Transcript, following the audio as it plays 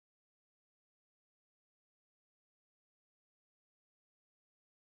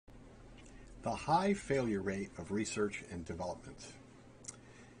The high failure rate of research and development.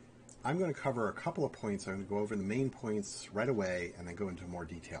 I'm going to cover a couple of points. I'm going to go over the main points right away and then go into more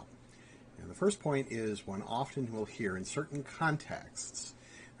detail. And the first point is one often will hear in certain contexts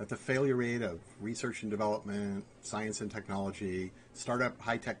that the failure rate of research and development, science and technology, startup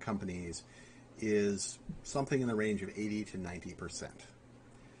high-tech companies is something in the range of 80 to 90%.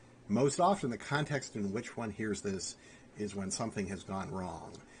 Most often the context in which one hears this is when something has gone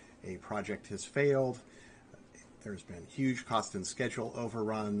wrong. A project has failed, there's been huge cost and schedule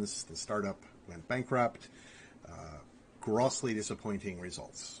overruns, the startup went bankrupt, grossly disappointing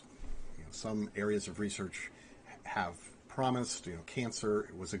results. Some areas of research have promised, cancer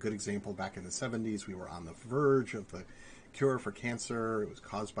was a good example. Back in the 70s, we were on the verge of the cure for cancer. It was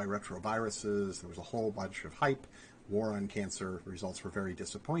caused by retroviruses. There was a whole bunch of hype. War on cancer results were very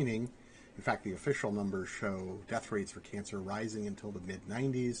disappointing. In fact, the official numbers show death rates for cancer rising until the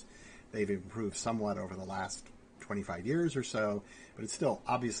mid-90s. They've improved somewhat over the last 25 years or so, but it's still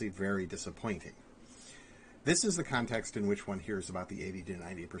obviously very disappointing. This is the context in which one hears about the 80 to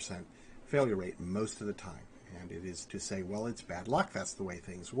 90% failure rate most of the time. And it is to say, well, it's bad luck. That's the way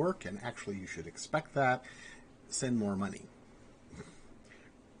things work. And actually, you should expect that. Send more money.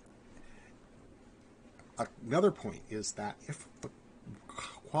 Another point is that if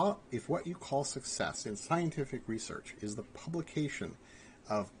what you call success in scientific research is the publication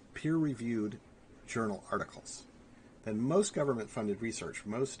of peer-reviewed journal articles, then most government-funded research,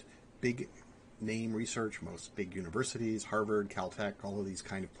 most big-name research, most big universities, Harvard, Caltech, all of these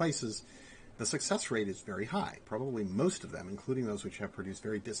kind of places, the success rate is very high. Probably most of them, including those which have produced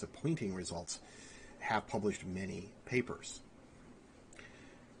very disappointing results, have published many papers.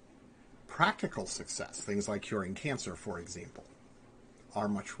 Practical success, things like curing cancer, for example, are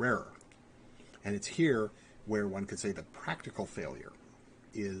much rarer. And it's here where one could say that practical failure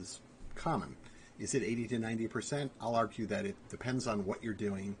is common. Is it 80 to 90%? I'll argue that it depends on what you're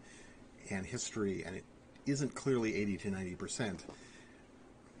doing and history, and it isn't clearly 80 to 90%.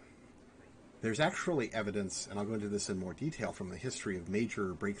 There's actually evidence, and I'll go into this in more detail, from the history of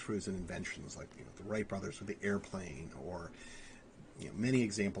major breakthroughs and inventions, like the Wright brothers with the airplane, or many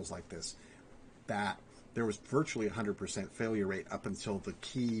examples like this, that there was virtually 100% failure rate up until the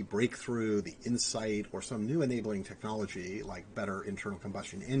key breakthrough, the insight, or some new enabling technology like better internal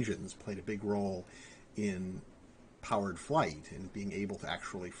combustion engines played a big role in powered flight and being able to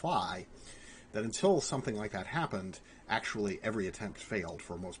actually fly, that until something like that happened, actually every attempt failed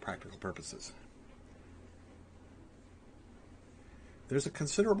for most practical purposes. There's a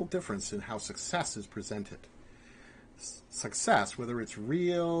considerable difference in how success is presented. Success, whether it's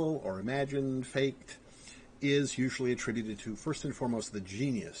real or imagined, faked, is usually attributed to, first and foremost, the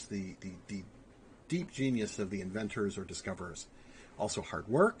genius, the deep genius of the inventors or discoverers. Also hard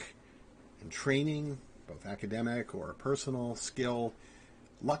work and training, both academic or personal skill.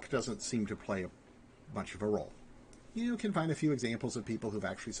 Luck doesn't seem to play much of a role. You can find a few examples of people who've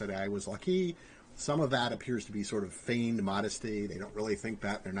actually said, I was lucky. Some of that appears to be sort of feigned modesty. They don't really think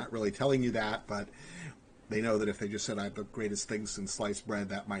that. They're not really telling you that, but they know that if they just said, I have the greatest things in sliced bread,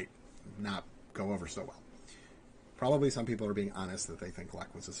 that might not go over so well. Probably some people are being honest that they think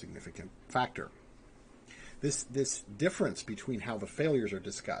luck was a significant factor. This difference between how the failures are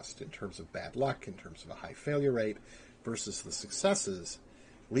discussed in terms of bad luck, in terms of a high failure rate, versus the successes,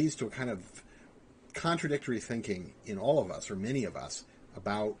 leads to a kind of contradictory thinking in all of us, or many of us,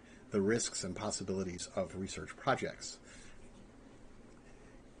 about the risks and possibilities of research projects.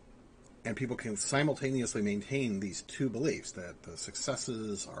 And people can simultaneously maintain these two beliefs, that the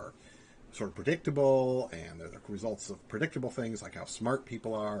successes are sort of predictable, and they're the results of predictable things like how smart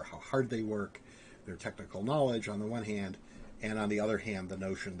people are, how hard they work, their technical knowledge on the one hand, and on the other hand, the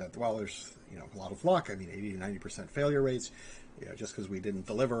notion that, well, there's a lot of luck. 80 to 90% failure rates. Just because we didn't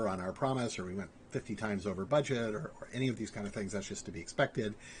deliver on our promise, or we went 50 times over budget, or any of these kind of things, that's just to be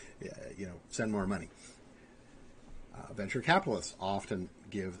expected. Send more money. Venture capitalists often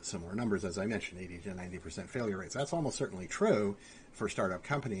give similar numbers, as I mentioned, 80 to 90% failure rates. That's almost certainly true for startup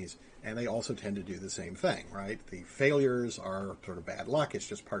companies, and they also tend to do the same thing, right? The failures are sort of bad luck. It's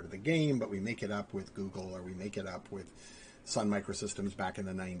just part of the game, but we make it up with Google, or we make it up with Sun Microsystems back in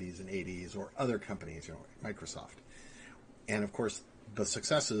the 90s and 80s, or other companies, Microsoft. And of course, the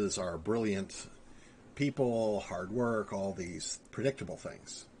successes are brilliant people, hard work, all these predictable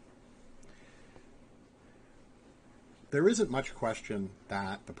things. There isn't much question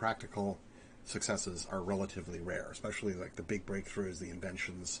that the practical successes are relatively rare, especially like the big breakthroughs, the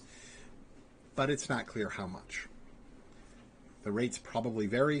inventions, but it's not clear how much. The rates probably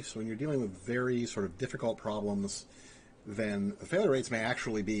vary, so when you're dealing with very sort of difficult problems, then the failure rates may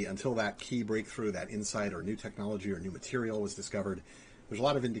actually be, until that key breakthrough, that insight or new technology or new material was discovered, there's a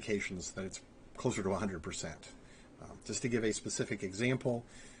lot of indications that it's closer to 100%. Just to give a specific example,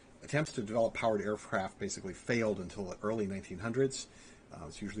 attempts to develop powered aircraft basically failed until the early 1900s.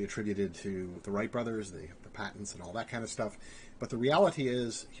 It's usually attributed to the Wright brothers, the patents and all that kind of stuff. But the reality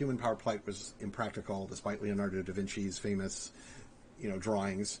is human-powered flight was impractical, despite Leonardo da Vinci's famous,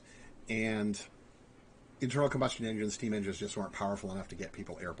 drawings. And internal combustion engines, steam engines, just weren't powerful enough to get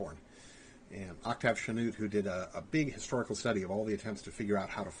people airborne. And Octave Chanute, who did a big historical study of all the attempts to figure out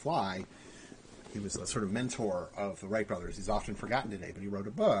how to fly, he was the sort of mentor of the Wright brothers. He's often forgotten today, but he wrote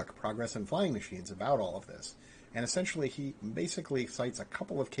a book, Progress in Flying Machines, about all of this. And essentially, he basically cites a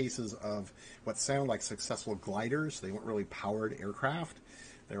couple of cases of what sound like successful gliders. They weren't really powered aircraft.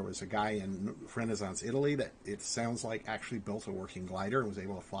 There was a guy in Renaissance Italy that it sounds like actually built a working glider and was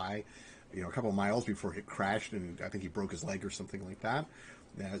able to fly, a couple of miles before it crashed, and I think he broke his leg or something like that.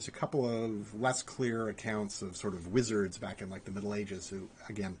 There's a couple of less clear accounts of sort of wizards back in like the Middle Ages who,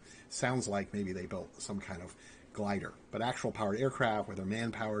 again, sounds like maybe they built some kind of glider. But actual powered aircraft, whether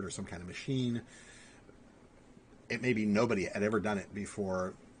man-powered or some kind of machine, it may be nobody had ever done it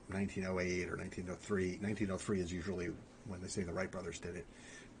before 1908 or 1903. 1903 is usually when they say the Wright brothers did it.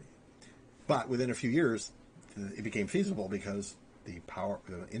 But within a few years, it became feasible because the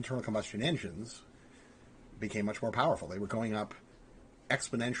internal combustion engines became much more powerful. They were going up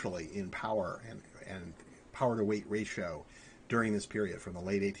exponentially in power and power to weight ratio during this period from the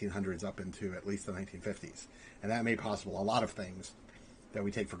late 1800s up into at least the 1950s. And that made possible a lot of things that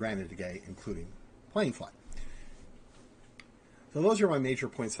we take for granted today, including plane flight. So those are my major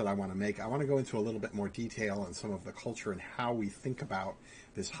points that I want to make. I want to go into a little bit more detail on some of the culture and how we think about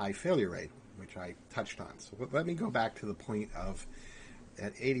this high failure rate, which I touched on. So let me go back to the point of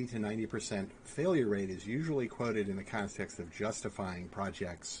that 80 to 90% failure rate is usually quoted in the context of justifying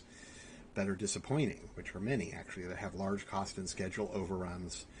projects that are disappointing, which are many actually, that have large cost and schedule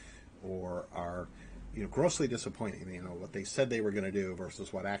overruns or are grossly disappointing. What they said they were going to do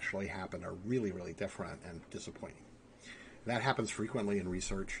versus what actually happened are really, really different and disappointing. That happens frequently in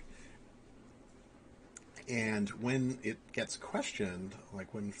research. And when it gets questioned,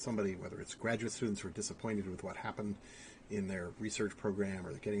 like when somebody, whether it's graduate students who are disappointed with what happened in their research program or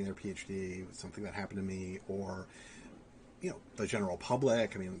they're getting their Ph.D., something that happened to me, or the general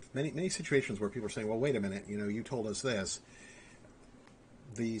public. Many situations where people are saying, well, wait a minute, you told us this.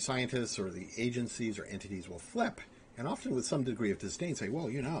 The scientists or the agencies or entities will flip, and often with some degree of disdain say, well,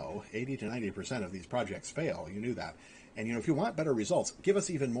 80 to 90% of these projects fail. You knew that. And, if you want better results, give us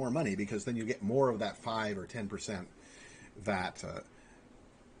even more money, because then you get more of that 5 or 10% that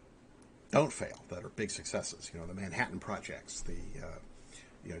don't fail, that are big successes. The Manhattan projects, the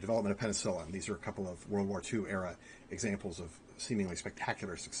development of penicillin. These are a couple of World War II era examples of seemingly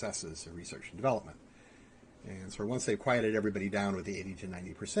spectacular successes in research and development. And so once they've quieted everybody down with the 80 to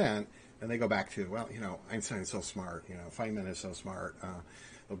 90%, then they go back to, well, Einstein's so smart, Feynman is so smart,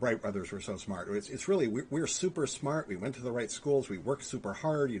 the Wright brothers were so smart. It's really, we're super smart, we went to the right schools, we worked super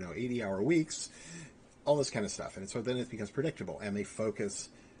hard, 80-hour weeks, all this kind of stuff. And so then it becomes predictable, and they focus,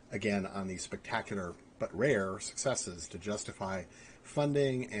 again, on these spectacular but rare successes to justify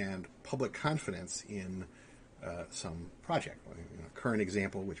funding and public confidence in some project. Current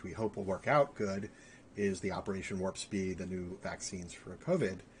example, which we hope will work out good, is the Operation Warp Speed, the new vaccines for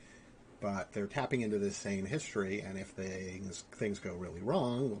COVID. But they're tapping into this same history, and if things go really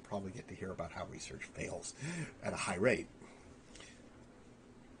wrong, we'll probably get to hear about how research fails at a high rate.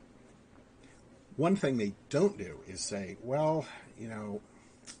 One thing they don't do is say, well,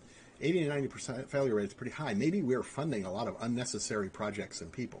 80 to 90% failure rate is pretty high. Maybe we're funding a lot of unnecessary projects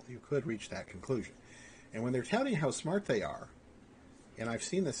and people. You could reach that conclusion. And when they're touting how smart they are, and I've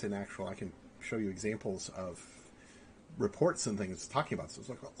seen this in actual, I can show you examples of reports and things talking about this. It's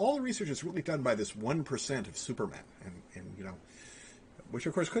like, all the research is really done by this 1% of supermen. And which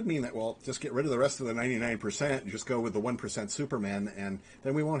of course could mean that, well, just get rid of the rest of the 99% and just go with the 1% supermen, and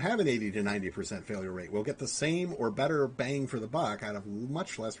then we won't have an 80 to 90% failure rate. We'll get the same or better bang for the buck out of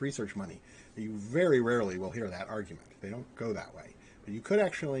much less research money. You very rarely will hear that argument. They don't go that way. But you can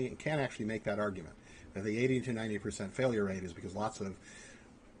actually make that argument that the 80 to 90% failure rate is because lots of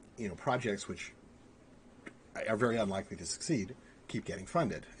projects which are very unlikely to succeed keep getting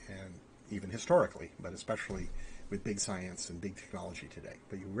funded, and even historically, but especially with big science and big technology today.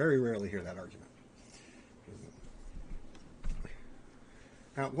 But you very rarely hear that argument.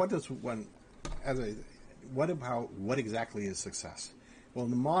 Now, what exactly is success? Well,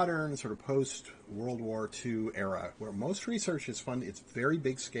 in the modern sort of post-World War II era, where most research is funded, it's very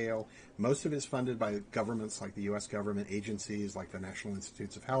big scale. Most of it is funded by governments like the U.S. government, agencies like the National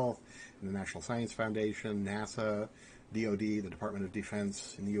Institutes of Health and the National Science Foundation, NASA, DoD, the Department of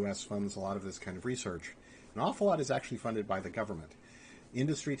Defense in the U.S. funds a lot of this kind of research. An awful lot is actually funded by the government.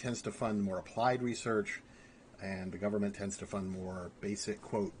 Industry tends to fund more applied research, and the government tends to fund more basic,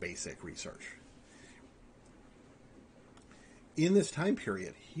 quote, basic research. In this time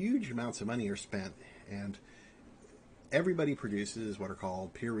period, huge amounts of money are spent, and everybody produces what are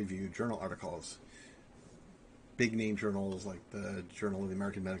called peer-reviewed journal articles. Big name journals like the Journal of the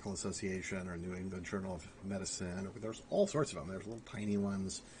American Medical Association or New England Journal of Medicine. There's all sorts of them. There's little tiny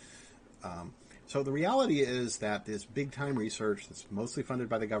ones. So the reality is that this big-time research that's mostly funded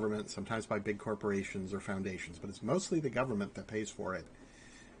by the government, sometimes by big corporations or foundations, but it's mostly the government that pays for it,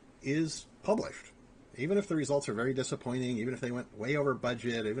 is published. Even if the results are very disappointing, even if they went way over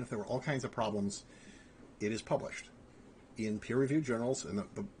budget, even if there were all kinds of problems, it is published in peer-reviewed journals. And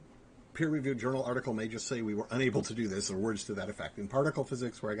the peer-reviewed journal article may just say we were unable to do this, or words to that effect. In particle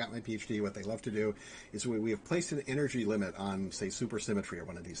physics, where I got my Ph.D., what they love to do is we have placed an energy limit on, say, supersymmetry or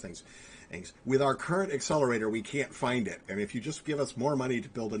one of these things. And with our current accelerator, we can't find it. And if you just give us more money to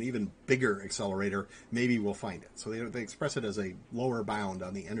build an even bigger accelerator, maybe we'll find it. So they express it as a lower bound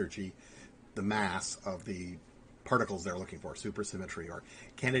on the energy, the mass of the particles they're looking for, supersymmetry, or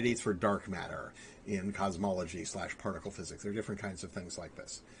candidates for dark matter in cosmology / particle physics. There are different kinds of things like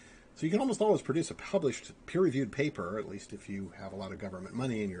this. So you can almost always produce a published peer-reviewed paper, at least if you have a lot of government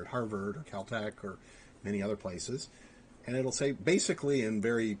money and you're at Harvard or Caltech or many other places, and it'll say basically in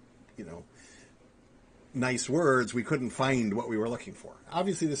very, nice words, we couldn't find what we were looking for.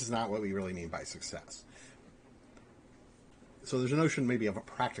 Obviously, this is not what we really mean by success. So there's a notion maybe of a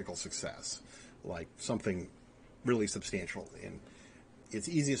practical success, like something really substantial. And it's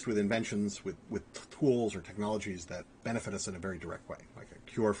easiest with inventions, with tools or technologies that benefit us in a very direct way, like a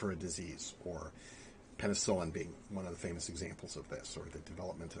cure for a disease, or penicillin being one of the famous examples of this, or the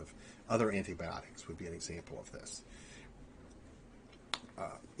development of other antibiotics would be an example of this.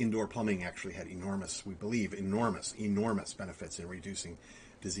 Indoor plumbing actually had enormous benefits in reducing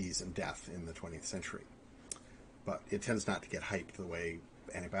disease and death in the 20th century. But it tends not to get hyped the way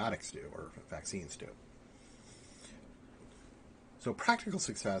antibiotics do or vaccines do. So practical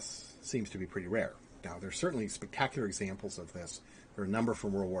success seems to be pretty rare. Now, there's certainly spectacular examples of this. There are a number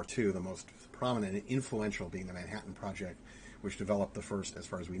from World War II, the most prominent and influential being the Manhattan Project, which developed the first, as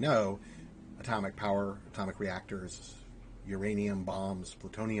far as we know, atomic power, atomic reactors, uranium bombs,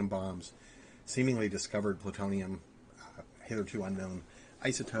 plutonium bombs, seemingly discovered plutonium, hitherto unknown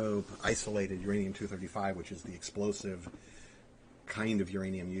isotope, isolated uranium-235, which is the explosive kind of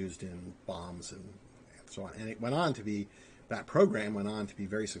uranium used in bombs and so on. And that program went on to be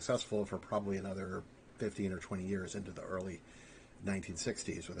very successful for probably another 15 or 20 years into the early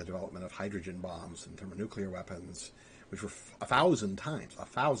 1960s with the development of hydrogen bombs and thermonuclear weapons, which were 1,000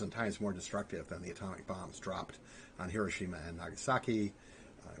 times more destructive than the atomic bombs dropped on Hiroshima and Nagasaki,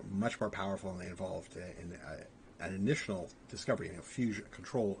 much more powerful, and they involved an initial discovery, fusion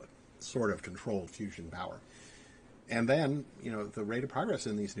control, sort of controlled fusion power. And then, the rate of progress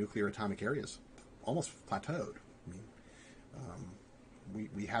in these nuclear atomic areas almost plateaued.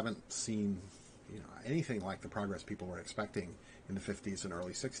 We haven't seen, anything like the progress people were expecting in the 50s and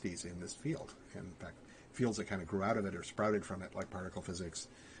early 60s in this field. And in fact, fields that kind of grew out of it or sprouted from it, like particle physics,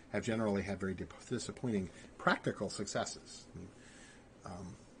 have generally had very disappointing practical successes.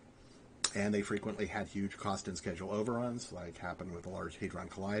 And they frequently had huge cost and schedule overruns, like happened with the Large Hadron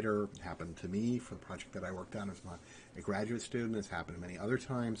Collider, happened to me for the project that I worked on as a graduate student. It's happened many other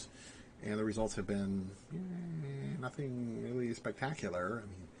times. And the results have been nothing really spectacular.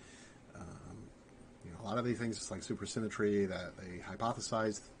 A lot of these things, just like supersymmetry, that they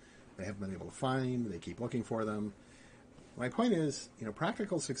hypothesized, they haven't been able to find. They keep looking for them. My point is,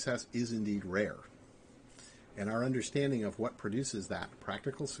 practical success is indeed rare. And our understanding of what produces that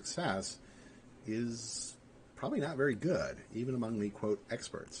practical success is probably not very good, even among the, quote,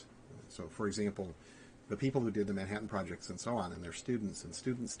 experts. So, for example, the people who did the Manhattan projects and so on, and their students and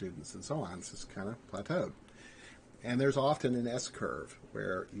students and so on, it's just kind of plateaued. And there's often an S-curve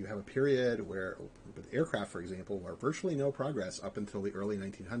where you have a period where, with aircraft, for example, where virtually no progress up until the early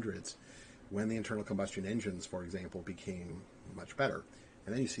 1900s, when the internal combustion engines, for example, became much better.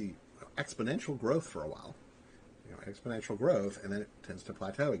 And then you see exponential growth for a while, exponential growth, and then it tends to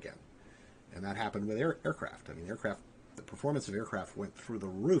plateau again. And that happened with aircraft. The performance of aircraft went through the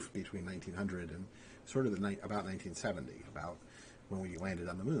roof between 1900 and sort of about 1970, about when we landed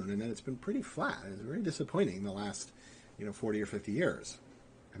on the moon. And then it's been pretty flat. It's very disappointing the last, 40 or 50 years.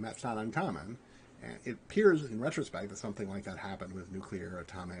 And that's not uncommon. And it appears in retrospect that something like that happened with nuclear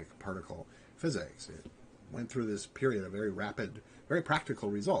atomic particle physics. It went through this period of very rapid, very practical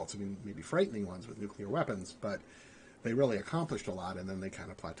results. I mean, maybe frightening ones with nuclear weapons, but they really accomplished a lot, and then they kind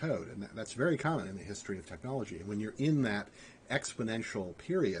of plateaued. And that's very common in the history of technology. And when you're in that exponential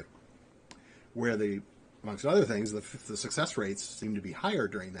period where amongst other things, the success rates seem to be higher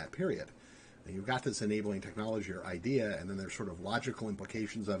during that period. And you've got this enabling technology or idea, and then there's sort of logical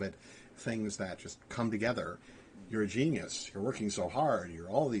implications of it, things that just come together. You're a genius. You're working so hard. You're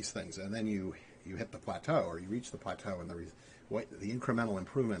all these things. And then you hit the plateau, or you reach the plateau, and the incremental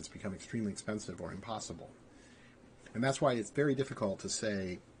improvements become extremely expensive or impossible. And that's why it's very difficult to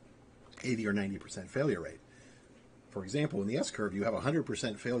say 80 or 90% failure rate. For example, in the S-curve, you have a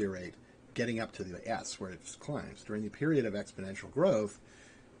 100% failure rate getting up to the S, where it just climbs. During the period of exponential growth,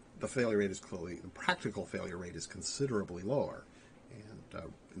 the practical failure rate is considerably lower. And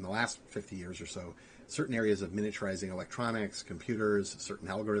in the last 50 years or so, certain areas of miniaturizing electronics, computers, certain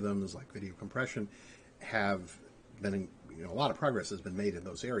algorithms like video compression have been, a lot of progress has been made in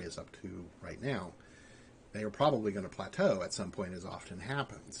those areas up to right now. They are probably going to plateau at some point, as often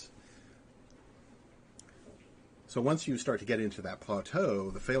happens. So once you start to get into that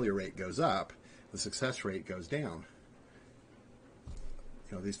plateau, the failure rate goes up, the success rate goes down.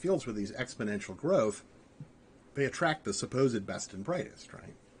 These fields with these exponential growth, they attract the supposed best and brightest,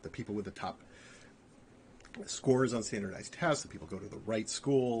 right? The people with the top scores on standardized tests, the people go to the right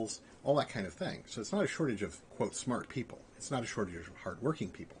schools, all that kind of thing. So it's not a shortage of, quote, smart people. It's not a shortage of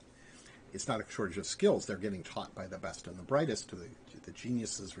hardworking people. It's not a shortage of skills. They're getting taught by the best and the brightest, to the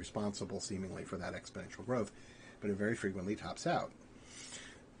geniuses responsible seemingly for that exponential growth, but it very frequently tops out.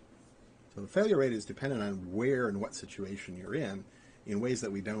 So the failure rate is dependent on where and what situation you're in ways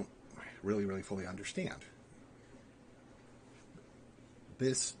that we don't really fully understand.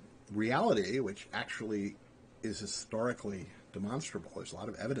 This reality, which actually is historically demonstrable, there's a lot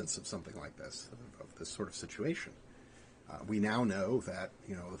of evidence of something like this, of this sort of situation. We now know that,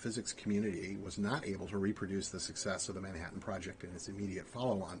 the physics community was not able to reproduce the success of the Manhattan Project and its immediate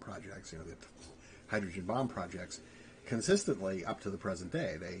follow-on projects, the hydrogen bomb projects, consistently up to the present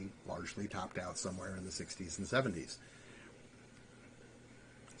day. They largely topped out somewhere in the 60s and 70s.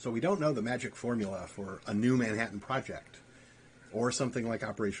 So we don't know the magic formula for a new Manhattan Project or something like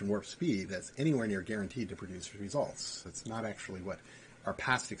Operation Warp Speed that's anywhere near guaranteed to produce results. That's not actually what our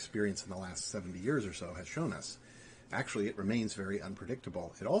past experience in the last 70 years or so has shown us. Actually, it remains very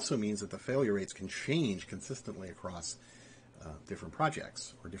unpredictable. It also means that the failure rates can change consistently across different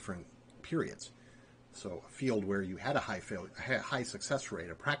projects or different periods. So a field where you had a high success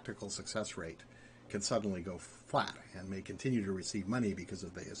rate, a practical success rate, can suddenly go flat and may continue to receive money because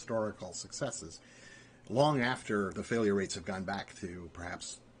of the historical successes long after the failure rates have gone back to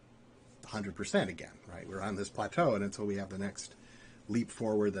perhaps 100% again, right? We're on this plateau, and until we have the next leap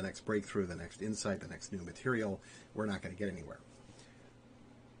forward, the next breakthrough, the next insight, the next new material, we're not going to get anywhere.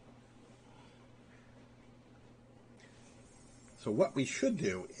 So what we should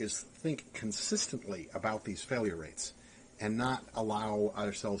do is think consistently about these failure rates and not allow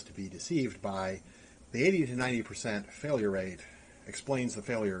ourselves to be deceived by the 80 to 90% failure rate explains the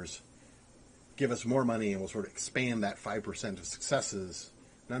failures, give us more money, and we'll sort of expand that 5% of successes.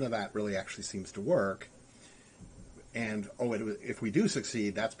 None of that really actually seems to work. And, if we do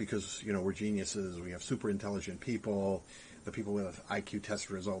succeed, that's because, we're geniuses, we have super intelligent people, the people with IQ test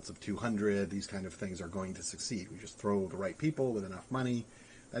results of 200, these kind of things are going to succeed. We just throw the right people with enough money.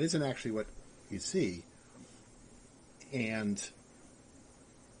 That isn't actually what you see. And,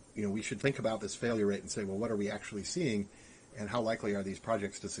 we should think about this failure rate and say, well, what are we actually seeing, and how likely are these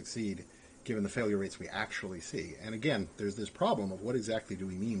projects to succeed given the failure rates we actually see? And again, there's this problem of what exactly do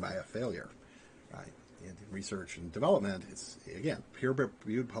we mean by a failure, right? In research and development, it's, again,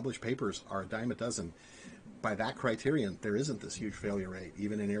 peer-reviewed published papers are a dime a dozen. By that criterion, there isn't this huge failure rate,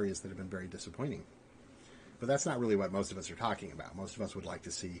 even in areas that have been very disappointing. But that's not really what most of us are talking about. Most of us would like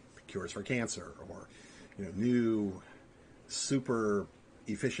to see cures for cancer or, new super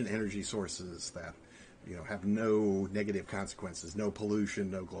efficient energy sources that, have no negative consequences, no pollution,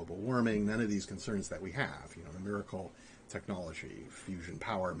 no global warming, none of these concerns that we have. The miracle technology, fusion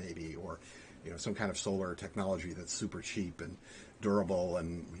power maybe, or some kind of solar technology that's super cheap and durable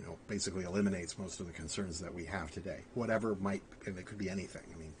and, basically eliminates most of the concerns that we have today. Whatever and it could be anything.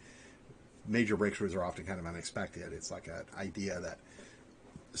 I mean, major breakthroughs are often kind of unexpected. It's like an idea that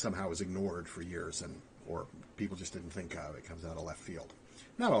somehow was ignored for years or people just didn't think of. It comes out of left field.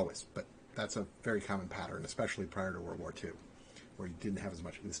 Not always, but that's a very common pattern, especially prior to World War II, where you didn't have as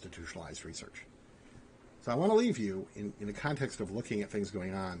much institutionalized research. So I want to leave you in the context of looking at things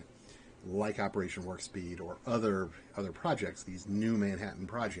going on like Operation Warp Speed or other projects, these new Manhattan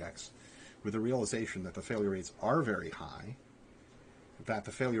projects, with the realization that the failure rates are very high, that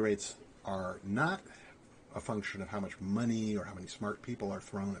the failure rates are not a function of how much money or how many smart people are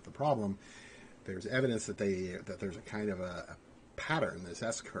thrown at the problem. There's evidence that there's a kind of a pattern, this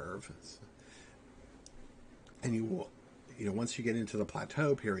S-curve, and once you get into the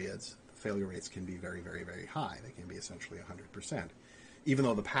plateau periods, failure rates can be very, very, very high. They can be essentially 100%, even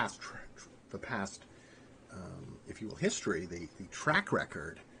though the past, if you will, history, the track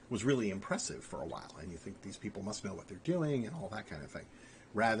record was really impressive for a while, and you think these people must know what they're doing and all that kind of thing,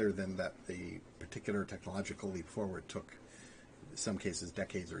 rather than that the particular technological leap forward took, in some cases,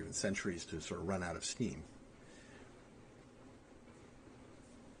 decades or even centuries to sort of run out of steam.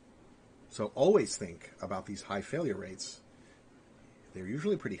 So always think about these high failure rates. They're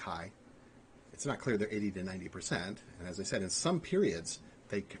usually pretty high. It's not clear they're 80 to 90%. And as I said, in some periods,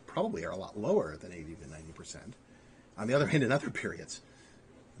 they probably are a lot lower than 80 to 90%. On the other hand, in other periods,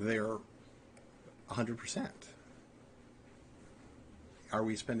 they're 100%. Are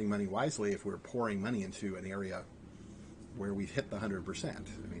we spending money wisely if we're pouring money into an area where we've hit the 100%?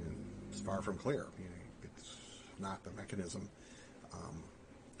 I mean, it's far from clear. It's not the mechanism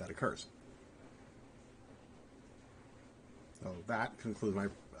that occurs. So that concludes my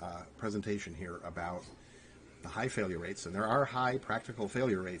presentation here about the high failure rates. And there are high practical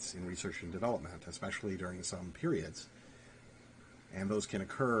failure rates in research and development, especially during some periods. And those can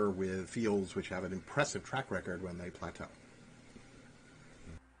occur with fields which have an impressive track record when they plateau.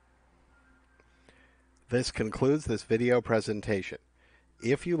 This concludes this video presentation.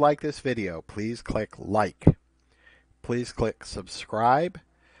 If you like this video, please click like. Please click subscribe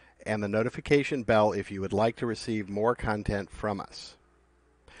and the notification bell if you would like to receive more content from us.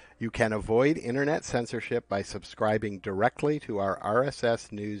 You can avoid internet censorship by subscribing directly to our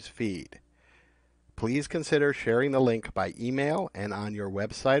RSS news feed. Please consider sharing the link by email and on your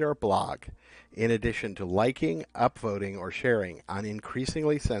website or blog, in addition to liking, upvoting, or sharing on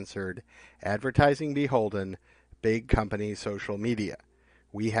increasingly censored, advertising beholden, big company social media.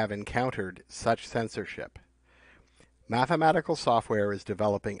 We have encountered such censorship. Mathematical software is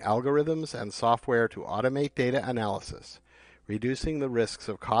developing algorithms and software to automate data analysis, reducing the risks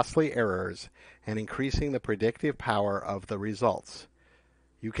of costly errors and increasing the predictive power of the results.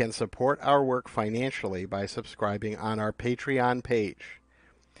 You can support our work financially by subscribing on our Patreon page,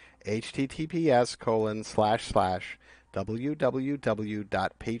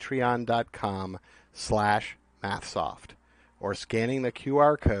 https://www.patreon.com/mathsoft, or scanning the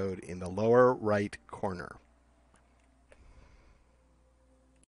QR code in the lower right corner.